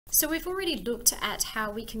So we've already looked at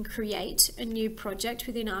how we can create a new project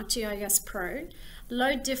within ArcGIS Pro,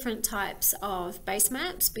 load different types of base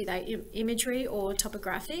maps, be they imagery or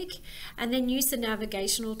topographic, and then use the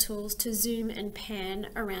navigational tools to zoom and pan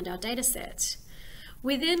around our data set.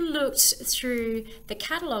 We then looked through the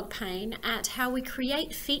catalog pane at how we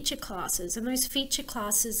create feature classes, and those feature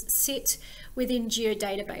classes sit within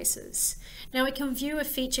geodatabases. Now we can view a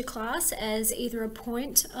feature class as either a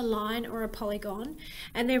point, a line, or a polygon,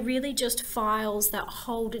 and they're really just files that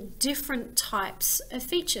hold different types of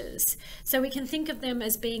features. So we can think of them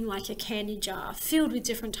as being like a candy jar filled with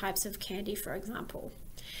different types of candy, for example.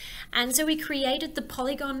 And so we created the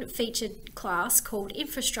polygon featured class called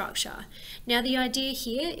infrastructure. Now the idea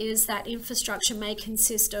here is that infrastructure may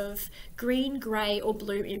consist of green, grey or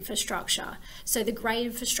blue infrastructure. So the grey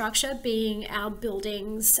infrastructure being our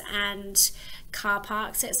buildings and car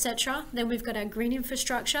parks, etc. Then we've got our green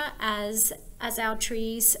infrastructure as our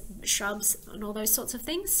trees, shrubs and all those sorts of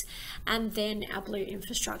things. And then our blue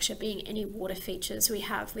infrastructure being any water features we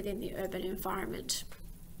have within the urban environment.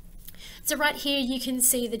 So right here you can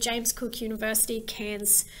see the James Cook University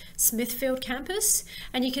Cairns Smithfield campus,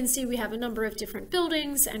 and you can see we have a number of different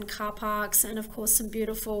buildings and car parks and of course some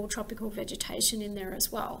beautiful tropical vegetation in there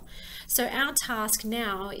as well. So our task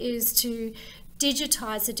now is to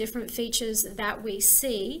digitize the different features that we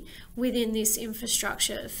see within this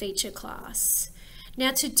infrastructure feature class.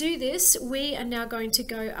 Now to do this, we are now going to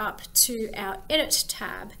go up to our Edit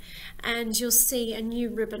tab, and you'll see a new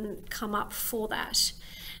ribbon come up for that.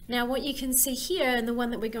 Now what you can see here, and the one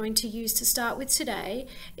that we're going to use to start with today,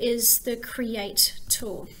 is the Create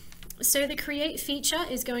tool. So the Create feature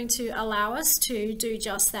is going to allow us to do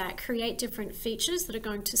just that, create different features that are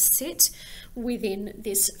going to sit within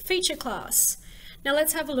this feature class. Now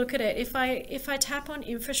let's have a look at it. If I tap on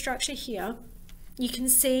infrastructure here, you can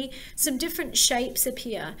see some different shapes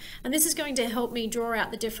appear, and this is going to help me draw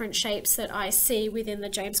out the different shapes that I see within the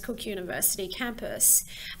James Cook University campus.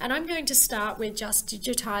 And I'm going to start with just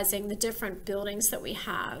digitizing the different buildings that we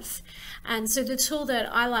have. And so the tool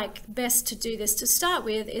that I like best to do this to start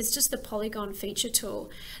with is just the polygon feature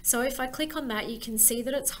tool. So if I click on that, you can see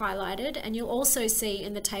that it's highlighted, and you'll also see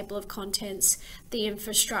in the table of contents the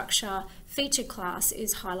infrastructure feature class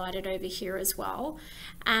is highlighted over here as well.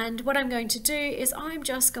 And what I'm going to do is I'm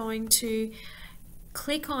just going to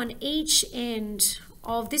click on each end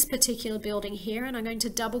of this particular building here, and I'm going to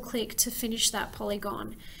double click to finish that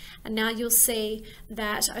polygon. And now you'll see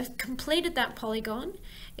that I've completed that polygon.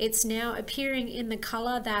 It's now appearing in the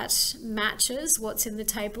color that matches what's in the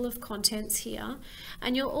table of contents here.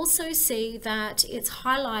 And you'll also see that it's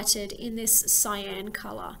highlighted in this cyan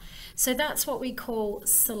color. So that's what we call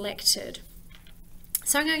selected.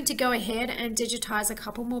 So I'm going to go ahead and digitize a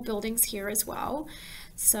couple more buildings here as well.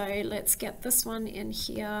 So let's get this one in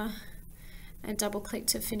here and double click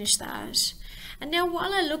to finish that. And now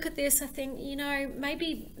while I look at this, I think, you know,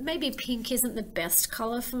 maybe pink isn't the best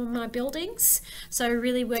color for my buildings. So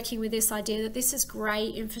really working with this idea that this is gray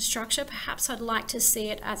infrastructure, perhaps I'd like to see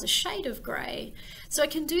it as a shade of gray. So I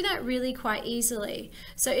can do that really quite easily.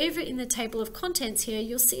 So even in the table of contents here,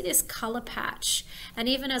 you'll see this color patch. And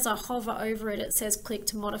even as I hover over it, it says click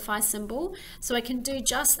to modify symbol. So I can do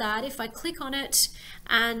just that. If I click on it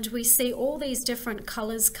and we see all these different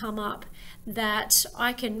colors come up that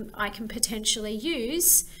I can potentially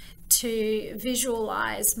use to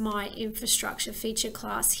visualize my infrastructure feature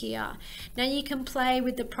class here. Now you can play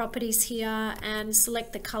with the properties here and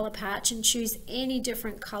select the color patch and choose any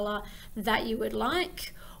different color that you would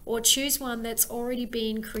like, or choose one that's already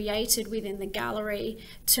been created within the gallery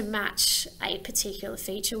to match a particular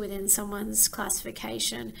feature within someone's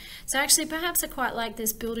classification. So actually perhaps I quite like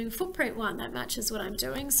this building footprint one that matches what I'm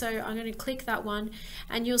doing. So I'm going to click that one,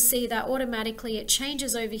 and you'll see that automatically it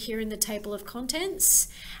changes over here in the table of contents,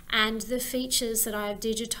 and the features that I have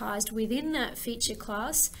digitized within that feature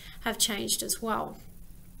class have changed as well.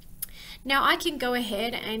 Now I can go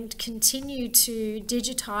ahead and continue to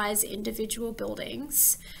digitize individual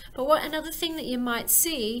buildings, but another thing that you might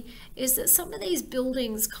see is that some of these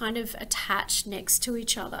buildings kind of attach next to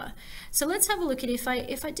each other. So let's have a look at if I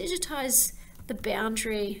digitize the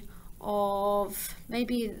boundary of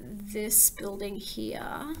maybe this building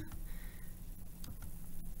here.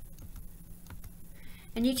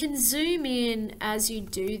 And you can zoom in as you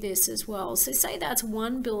do this as well. So say that's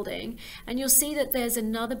one building, and you'll see that there's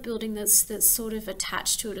another building that's sort of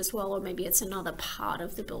attached to it as well, or maybe it's another part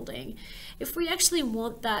of the building. If we actually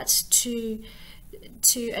want that to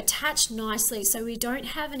attach nicely so we don't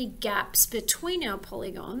have any gaps between our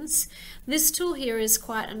polygons, this tool here is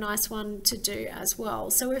quite a nice one to do as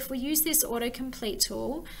well. So if we use this autocomplete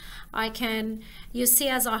tool, you'll see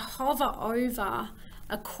as I hover over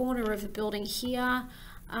a corner of a building here,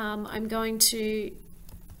 I'm going to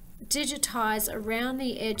digitize around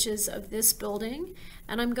the edges of this building,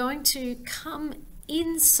 and I'm going to come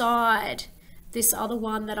inside this other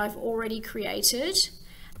one that I've already created,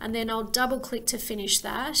 and then I'll double click to finish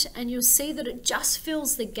that, and you'll see that it just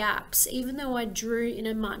fills the gaps. Even though I drew in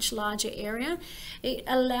a much larger area, it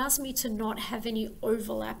allows me to not have any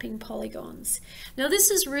overlapping polygons. Now this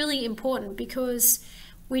is really important because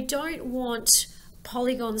we don't want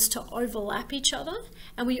polygons to overlap each other,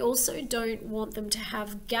 and we also don't want them to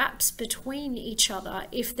have gaps between each other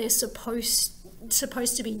if they're supposed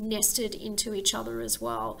to be nested into each other as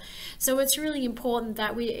well. So it's really important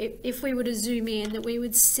that if we were to zoom in, that we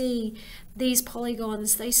would see these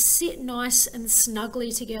polygons, they sit nice and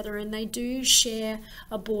snugly together, and they do share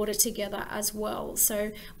a border together as well.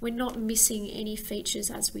 So we're not missing any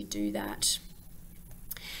features as we do that.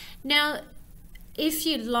 Now, if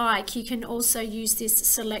you like, you can also use this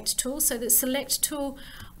select tool. So the select tool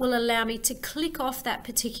will allow me to click off that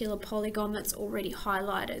particular polygon that's already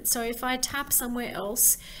highlighted. So if I tap somewhere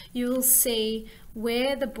else, you'll see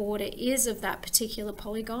where the border is of that particular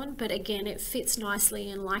polygon, but again, it fits nicely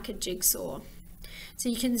in like a jigsaw. So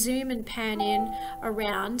you can zoom and pan in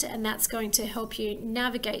around, and that's going to help you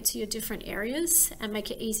navigate to your different areas and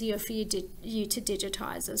make it easier for you to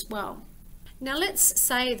digitize as well. Now let's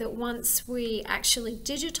say that once we actually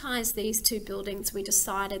digitize these two buildings, we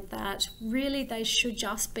decided that really they should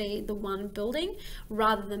just be the one building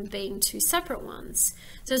rather than being two separate ones.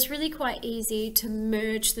 So it's really quite easy to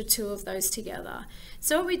merge the two of those together.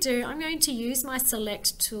 So what we do, I'm going to use my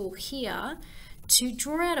select tool here to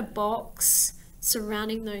draw out a box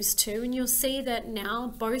surrounding those two, and you'll see that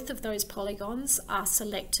now both of those polygons are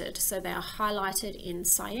selected, so they are highlighted in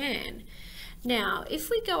cyan. Now,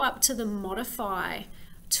 if we go up to the modify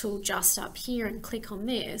tool just up here and click on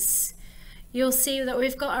this, you'll see that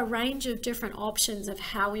we've got a range of different options of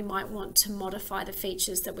how we might want to modify the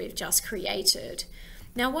features that we've just created.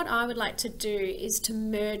 Now, what I would like to do is to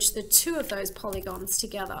merge the two of those polygons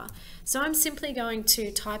together. So I'm simply going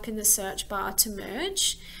to type in the search bar to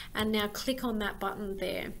merge, and now click on that button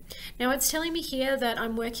there. Now it's telling me here that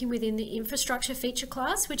I'm working within the infrastructure feature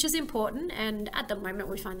class, which is important, and at the moment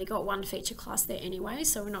we've only got one feature class there anyway,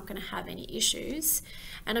 so we're not going to have any issues.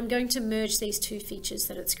 And I'm going to merge these two features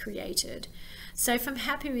that it's created. So if I'm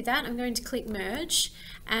happy with that, I'm going to click merge,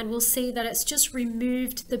 and we'll see that it's just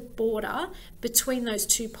removed the border between those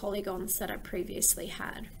two polygons that I previously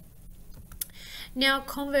had. Now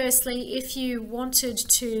conversely, if you wanted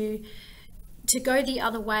to go the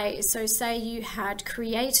other way, so say you had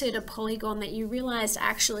created a polygon that you realized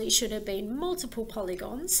actually should have been multiple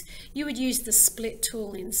polygons, you would use the split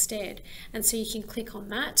tool instead. And so you can click on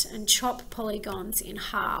that and chop polygons in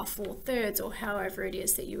half or thirds or however it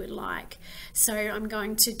is that you would like. So I'm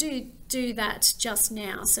going to do that just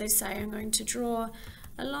now. So say I'm going to draw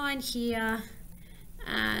a line here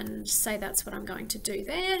and say that's what I'm going to do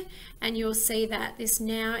there, and you'll see that this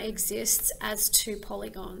now exists as two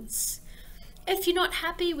polygons. If you're not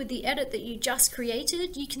happy with the edit that you just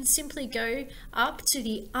created, you can simply go up to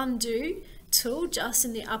the undo tool just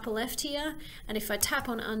in the upper left here, and if I tap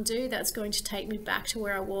on undo, that's going to take me back to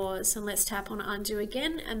where I was, and let's tap on undo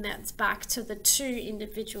again, and that's back to the two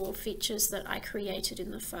individual features that I created in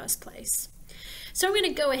the first place. So I'm going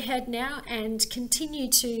to go ahead now and continue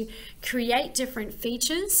to create different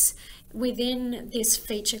features within this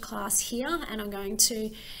feature class here, and I'm going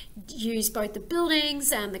to use both the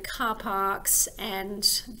buildings and the car parks and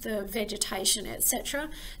the vegetation, etc.,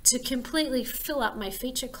 to completely fill up my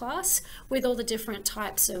feature class with all the different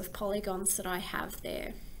types of polygons that I have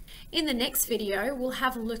there. In the next video, we'll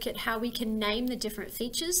have a look at how we can name the different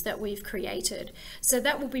features that we've created. So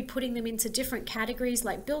that will be putting them into different categories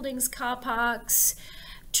like buildings, car parks,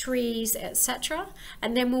 trees, etc.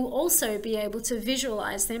 And then we'll also be able to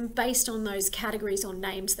visualize them based on those categories or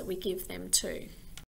names that we give them to.